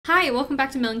Hi, welcome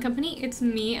back to Melone Company. It's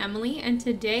me, Emily, and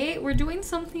today we're doing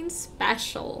something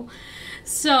special.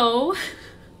 So,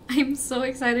 I'm so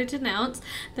excited to announce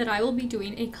that I will be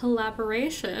doing a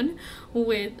collaboration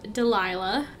with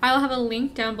Delilah. I'll have a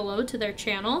link down below to their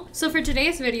channel. So for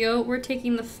today's video, we're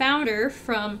taking the founder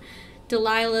from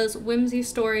Delilah's Whimsy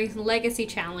Stories Legacy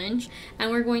Challenge, and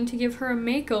we're going to give her a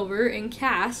makeover and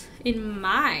cast in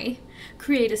my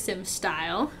Create a Sim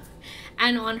style.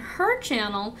 And on her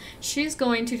channel, she's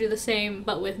going to do the same,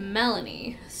 but with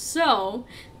Melone. So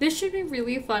this should be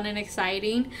really fun and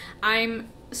exciting. I'm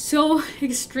so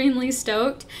extremely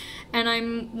stoked, and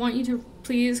I want you to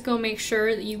please go make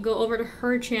sure that you go over to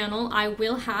her channel. I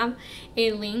will have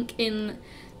a link in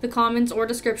the comments or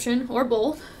description, or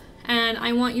both. And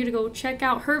I want you to go check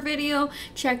out her video,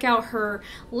 check out her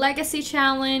legacy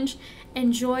challenge,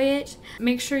 enjoy it.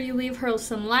 Make sure you leave her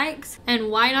some likes, and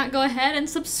why not go ahead and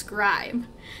subscribe?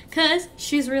 Because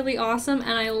she's really awesome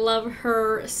and I love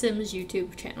her Sims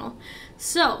YouTube channel.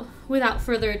 So without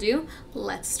further ado,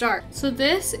 let's start. So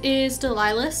this is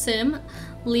Delilah's Sim,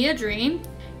 Leah Dream.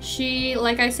 She,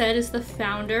 like I said, is the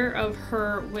founder of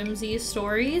her Whimsy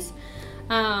Stories.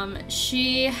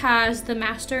 She has the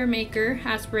master maker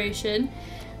aspiration,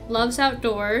 loves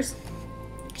outdoors,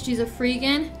 she's a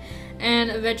freegan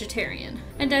and a vegetarian.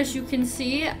 And as you can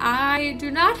see, I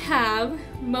do not have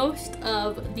most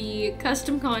of the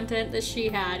custom content that she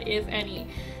had, if any.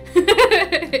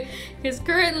 Because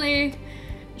currently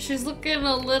she's looking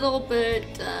a little bit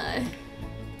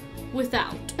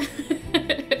without.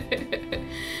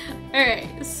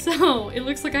 Alright, so it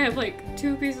looks like I have like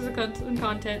 2 pieces of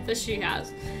content that she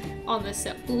has on this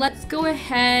sim. Let's go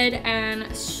ahead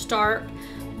and start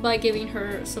by giving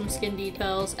her some skin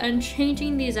details and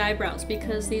changing these eyebrows,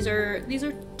 because these are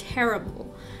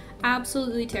terrible.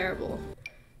 Absolutely terrible.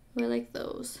 I like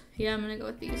those. Yeah, I'm gonna go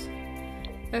with these.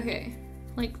 Okay,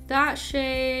 like that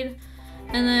shade.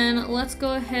 And then let's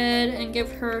go ahead and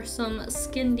give her some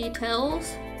skin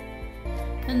details.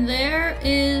 And there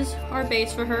is our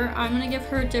base for her. I'm gonna give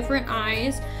her different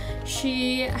eyes.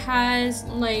 She has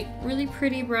like really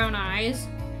pretty brown eyes.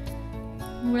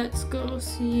 Let's go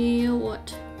see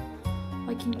what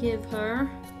I can give her.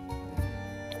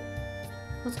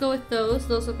 Let's go with those.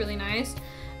 Those look really nice.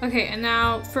 Okay, and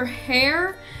now for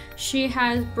hair, she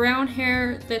has brown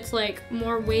hair that's like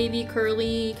more wavy,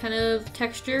 curly kind of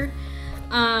textured.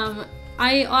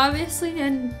 I obviously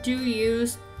then do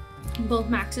use both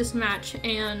Maxis Match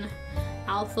and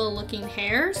Alpha looking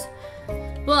hairs,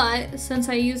 but since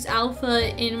I used Alpha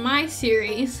in my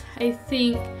series, I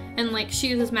think, and like she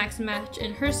uses Maxis Match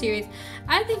in her series,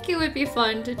 I think it would be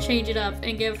fun to change it up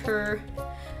and give her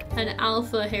an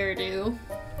Alpha hairdo.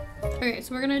 Okay,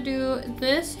 so we're gonna do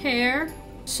this hair.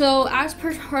 So as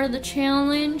per part of the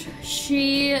challenge,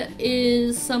 she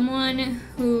is someone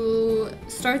who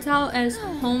starts out as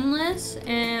homeless,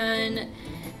 and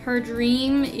her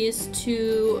dream is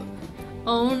to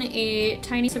own a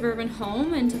tiny suburban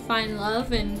home and to find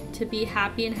love and to be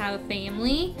happy and have a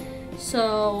family.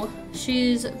 So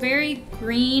she's very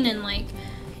green and like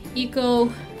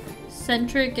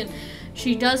eco-centric, and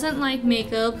she doesn't like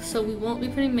makeup, so we won't be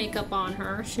putting makeup on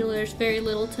her. She wears very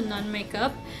little to none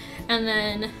makeup. And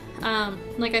then,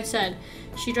 like I said,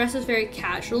 she dresses very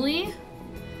casually.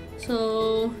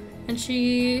 So, and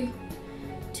she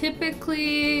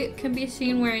typically can be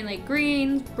seen wearing like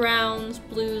greens, browns,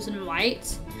 blues, and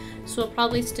whites. So I'll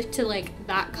probably stick to like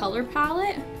that color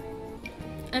palette.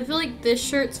 I feel like this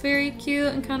shirt's very cute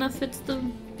and kind of fits the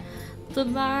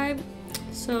vibe.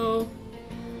 So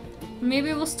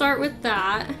maybe we'll start with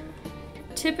that.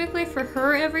 Typically for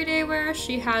her everyday wear,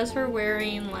 she has her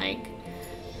wearing like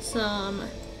some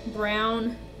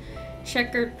brown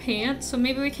checkered pants. So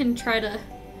maybe we can try to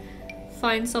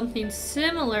find something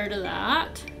similar to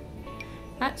that.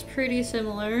 That's pretty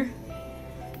similar.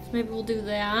 So maybe we'll do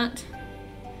that.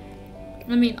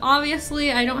 I mean,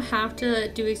 obviously I don't have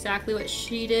to do exactly what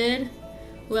she did.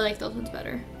 Ooh, I like those ones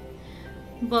better.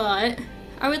 But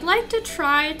I would like to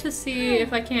try to see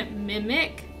if I can't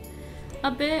mimic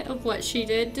a bit of what she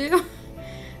did do.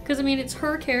 Because I mean, it's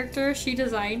her character, she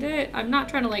designed it. I'm not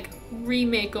trying to like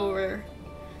remake over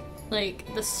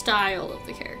like the style of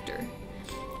the character.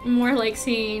 More like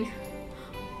seeing,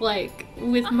 like,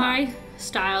 with my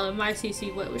style and my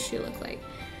CC, what would she look like?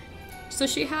 So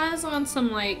she has on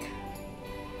some, like,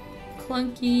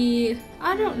 clunky,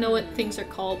 I don't know what things are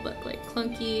called, but, like,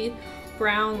 clunky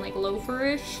brown, like,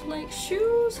 loaferish, like,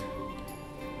 shoes.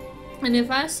 And if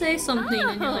I say something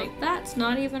and you're like, that's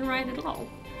not even right at all,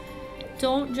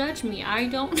 don't judge me. I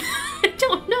don't, I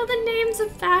don't know the names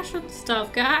of fashion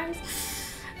stuff, guys.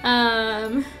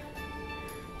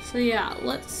 So yeah,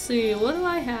 let's see, what do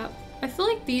I have? I feel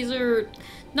like these are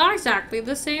not exactly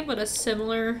the same, but a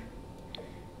similar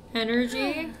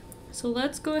energy. So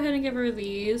let's go ahead and give her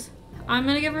these. I'm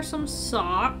gonna give her some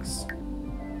socks.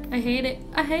 I hate it.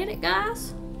 I hate it,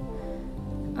 guys.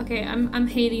 Okay, I'm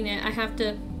hating it. I have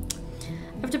to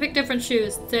pick different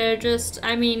shoes. They're just,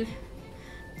 I mean,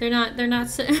 they're not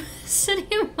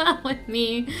sitting well with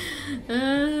me.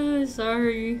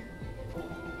 Sorry.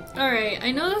 Alright,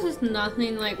 I know this is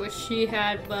nothing like what she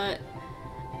had, but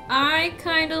I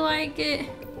kind of like it.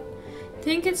 I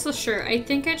think it's the shirt. I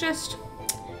think I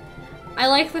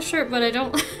like the shirt, but I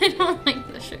don't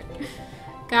like the shirt.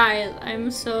 Guys,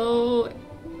 I'm so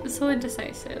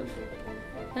indecisive.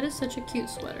 That is such a cute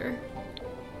sweater.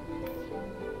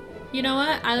 You know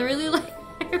what? I really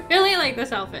like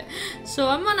this outfit. So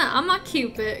I'm gonna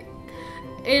keep it.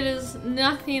 It is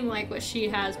nothing like what she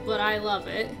has, but I love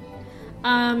it.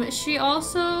 She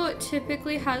also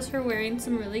typically has her wearing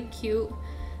some really cute,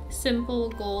 simple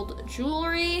gold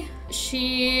jewelry.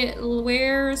 She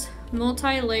wears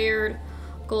multi-layered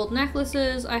gold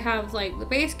necklaces. I have like the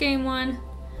base game one.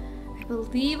 I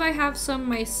believe I have some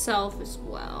myself as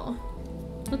well.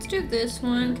 Let's do this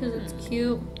one because it's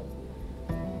cute.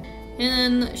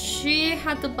 And then she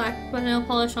had the black nail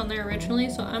polish on there originally,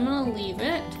 so I'm gonna leave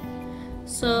it.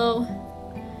 So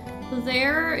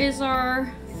there is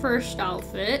our first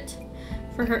outfit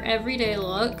for her everyday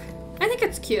look. I think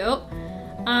it's cute.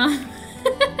 And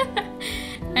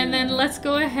then let's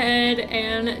go ahead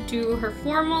and do her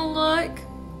formal look.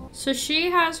 So she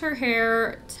has her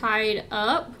hair tied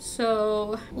up.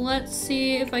 So let's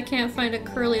see if I can't find a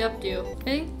curly updo. I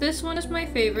think this one is my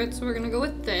favorite, so we're gonna go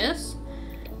with this.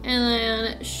 And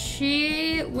then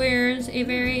she wears a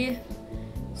very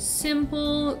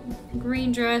simple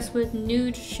green dress with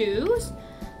nude shoes.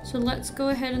 So let's go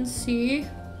ahead and see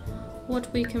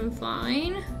what we can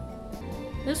find.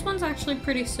 This one's actually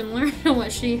pretty similar to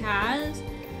what she has.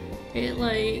 It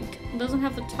like doesn't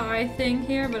have the tie thing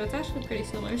here, but it's actually pretty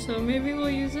similar, so maybe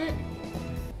we'll use it.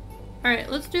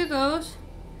 Alright, let's do those.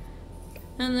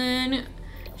 And then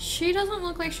she doesn't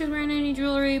look like she's wearing any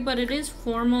jewelry, but it is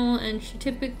formal and she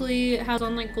typically has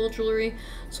on like gold jewelry.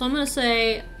 So I'm gonna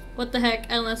say, what the heck,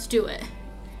 and let's do it.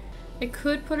 I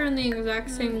could put her in the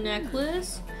exact same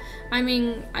necklace. I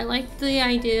mean, I like the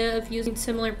idea of using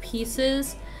similar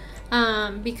pieces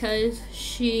because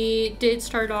she did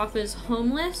start off as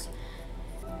homeless.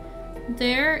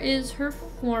 There is her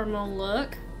formal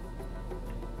look.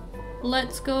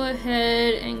 Let's go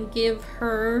ahead and give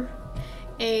her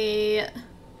a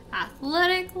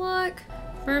athletic look.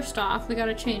 First off, we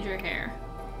gotta change her hair.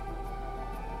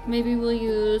 Maybe we'll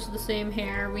use the same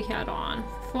hair we had on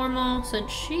for formal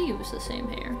since she used the same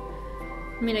hair.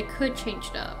 I mean, I could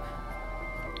change it up.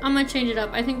 I'm gonna change it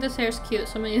up. I think this hair's cute,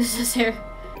 so I'm gonna use this hair.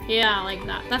 Yeah, I like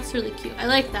that. That's really cute. I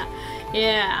like that.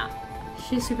 Yeah,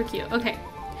 she's super cute. Okay.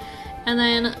 And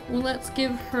then let's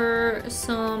give her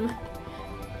some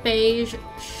beige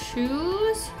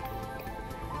shoes.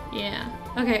 Yeah.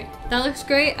 Okay, that looks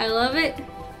great. I love it.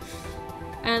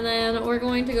 And then we're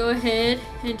going to go ahead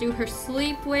and do her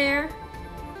sleepwear.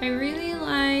 I really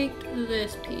liked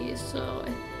this piece, so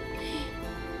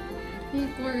I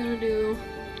think we're gonna do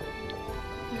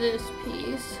this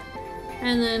piece.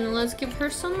 And then let's give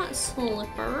her some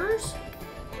slippers.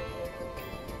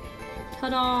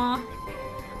 Ta-da!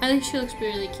 I think she looks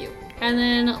really cute. And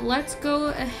then let's go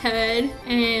ahead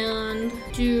and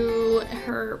do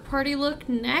her party look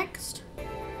next.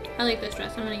 I like this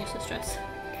dress. I'm gonna use this dress.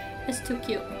 It's too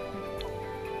cute.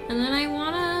 And then I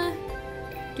wanna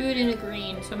do it in a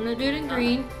green. So I'm gonna do it in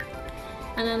green.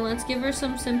 And then let's give her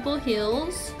some simple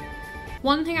heels.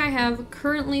 One thing I have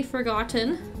currently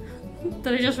forgotten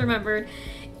that I just remembered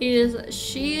is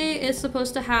she is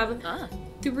supposed to have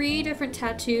 3 different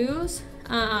tattoos.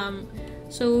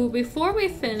 So before we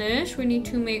finish, we need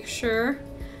to make sure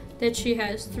that she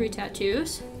has 3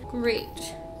 tattoos.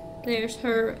 Great. There's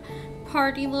her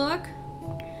party look.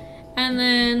 And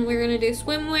then we're gonna do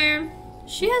swimwear.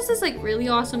 She has this like really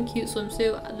awesome cute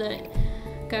swimsuit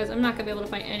that, guys, I'm not gonna be able to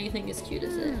find anything as cute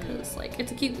as it, because like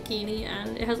it's a cute bikini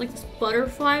and it has like this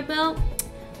butterfly belt.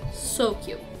 So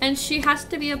cute. And she has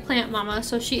to be a plant mama,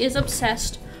 so she is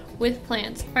obsessed with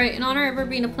plants. All right, in honor of her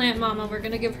being a plant mama, we're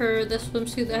gonna give her this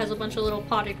swimsuit that has a bunch of little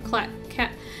potted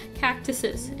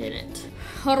cactuses in it.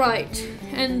 All right,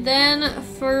 and then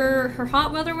for her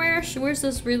hot weather wear, she wears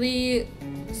this really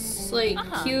like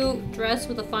cute dress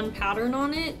with a fun pattern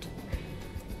on it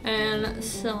and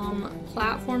some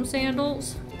platform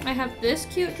sandals. I have this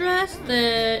cute dress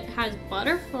that has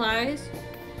butterflies.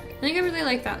 I think I really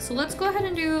like that. So let's go ahead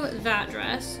and do that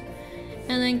dress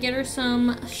and then get her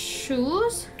some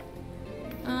shoes.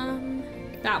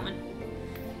 That one.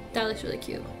 That looks really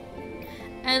cute.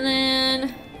 And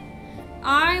then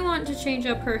I want to change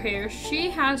up her hair. She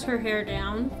has her hair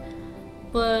down,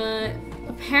 but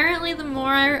apparently the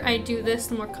more I do this,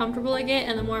 the more comfortable I get,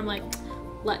 and the more I'm like,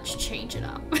 let's change it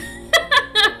up.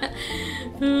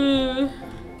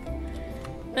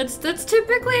 That's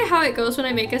typically how it goes when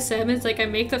I make a sim. It's like I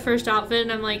make the first outfit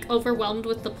and I'm like overwhelmed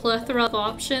with the plethora of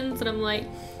options, and I'm like,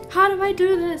 how do I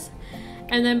do this?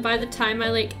 And then by the time I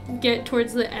like get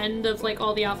towards the end of like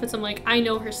all the outfits, I'm like, I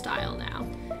know her style now.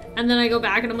 And then I go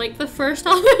back and I'm like, the first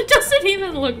outfit doesn't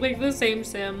even look like the same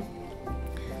sim.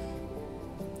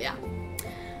 Yeah.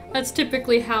 That's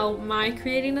typically how my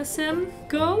creating a sim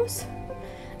goes.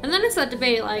 And then it's that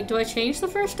debate, like, do I change the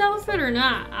first outfit or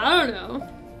not? I don't know.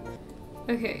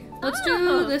 Okay, let's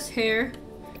do this hair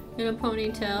in a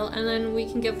ponytail, and then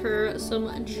we can give her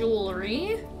some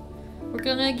jewelry. We're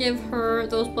gonna give her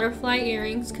those butterfly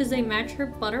earrings because they match her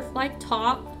butterfly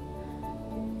top.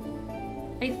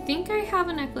 I think I have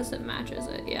a necklace that matches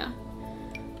it, yeah.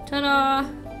 Ta-da!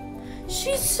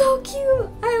 She's so cute!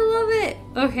 I love it!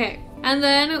 Okay, and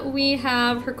then we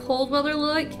have her cold weather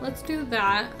look. Let's do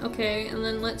that. Okay, and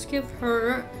then let's give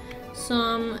her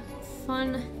some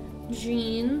fun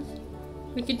jeans.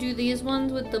 We could do these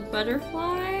ones with the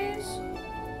butterflies.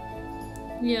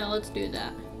 Yeah, let's do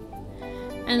that.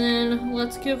 And then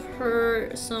let's give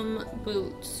her some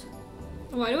boots.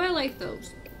 Why do I like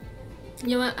those?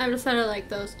 You know what? I've decided I like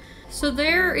those. So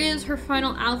there is her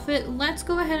final outfit. Let's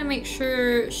go ahead and make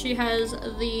sure she has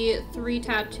the 3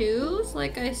 tattoos,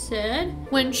 like I said.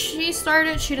 When she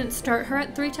started, she didn't start her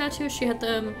at 3 tattoos. She had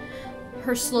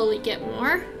her slowly get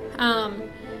more.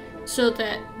 So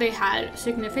that they had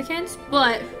significance,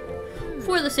 but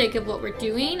for the sake of what we're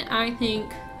doing, I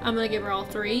think I'm gonna give her all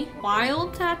 3.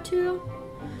 Wild tattoo,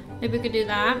 maybe we could do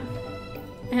that.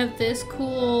 I have this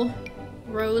cool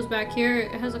rose back here.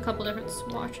 It has a couple different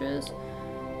swatches.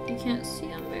 You can't see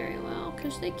them very well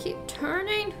because they keep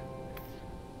turning.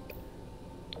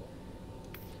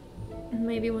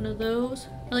 Maybe one of those.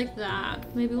 I like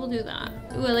that. Maybe we'll do that.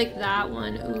 Ooh, I like that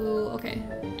one. Ooh, okay.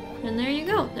 And there you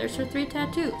go. There's her 3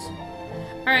 tattoos.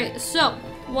 Alright, so,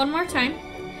 one more time.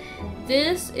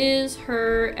 This is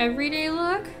her everyday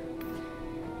look.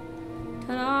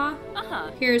 Ta-da.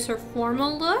 Here's her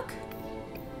formal look.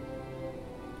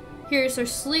 Here's her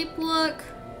sleep look.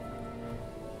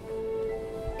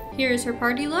 Here's her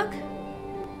party look.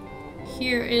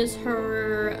 Here is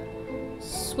her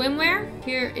swimwear.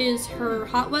 Here is her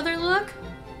hot weather look.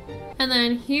 And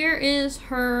then here is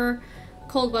her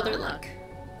cold weather look.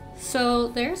 So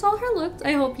there's all her looks.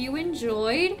 I hope you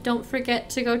enjoyed. Don't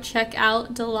forget to go check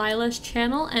out Delilah's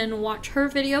channel and watch her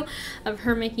video of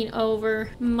her making over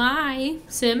my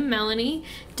sim, Melanie.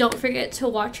 Don't forget to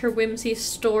watch her Whimsy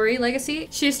Story Legacy.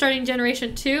 She's starting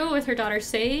Generation 2 with her daughter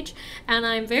Sage, and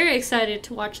I'm very excited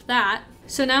to watch that.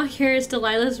 So now here's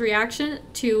Delilah's reaction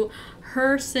to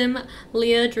her sim,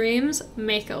 Leah Dream's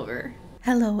makeover.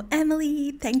 Hello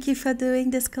Emily, thank you for doing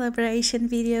this collaboration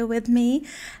video with me.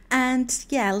 And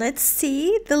yeah, let's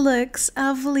see the looks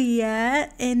of Leah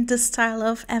in the style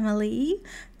of Emily,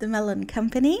 the Melone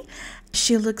company.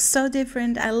 She looks so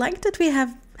different. I like that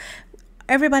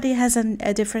everybody has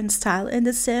a different style in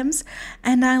The Sims,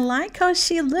 and I like how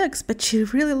she looks, but she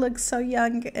really looks so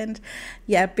young. And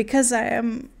yeah, because I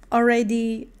am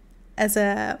already as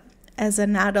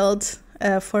an adult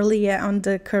for Leah on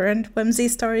the current Whimsy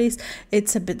Stories,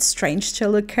 it's a bit strange to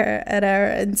look at her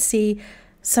and see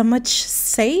so much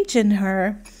sage in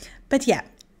her. But yeah,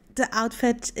 the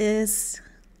outfit is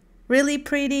really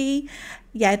pretty.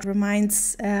 Yeah, it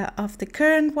reminds of the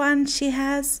current one she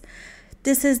has.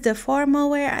 This is the formal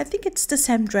wear. I think it's the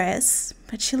same dress,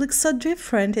 but she looks so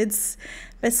different. It's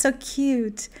so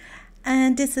cute.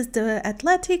 And this is the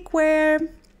athletic wear.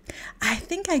 I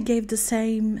think I gave the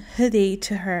same hoodie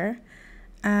to her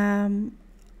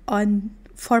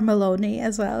for Melone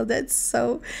as well. That's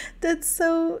so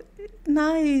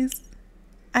nice.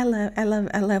 I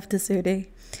love this hoodie.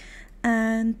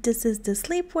 And this is the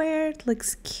sleepwear. It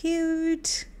looks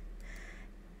cute.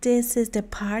 This is the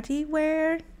party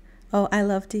wear. Oh, I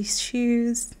love these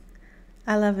shoes.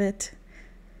 I love it.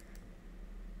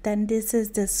 Then this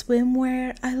is the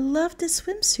swimwear. I love the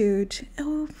swimsuit.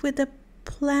 Oh, with the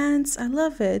plants. I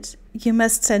love it. You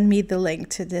must send me the link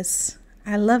to this.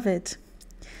 I love it.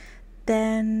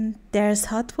 Then there's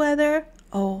hot weather.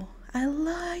 Oh, I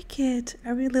like it.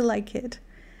 I really like it.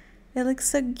 It looks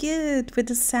so good with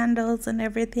the sandals and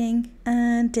everything.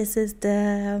 And this is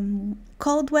the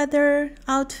cold weather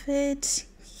outfit.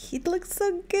 It looks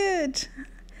so good.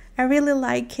 I really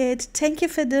like it. Thank you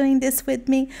for doing this with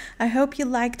me. I hope you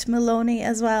liked Melone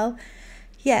as well.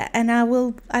 Yeah, and I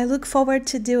look forward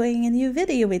to doing a new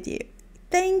video with you.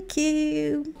 Thank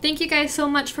you. Thank you guys so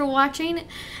much for watching,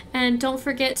 and don't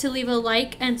forget to leave a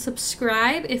like and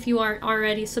subscribe if you aren't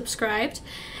already subscribed.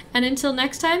 And until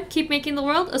next time, keep making the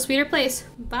world a sweeter place.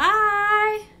 Bye!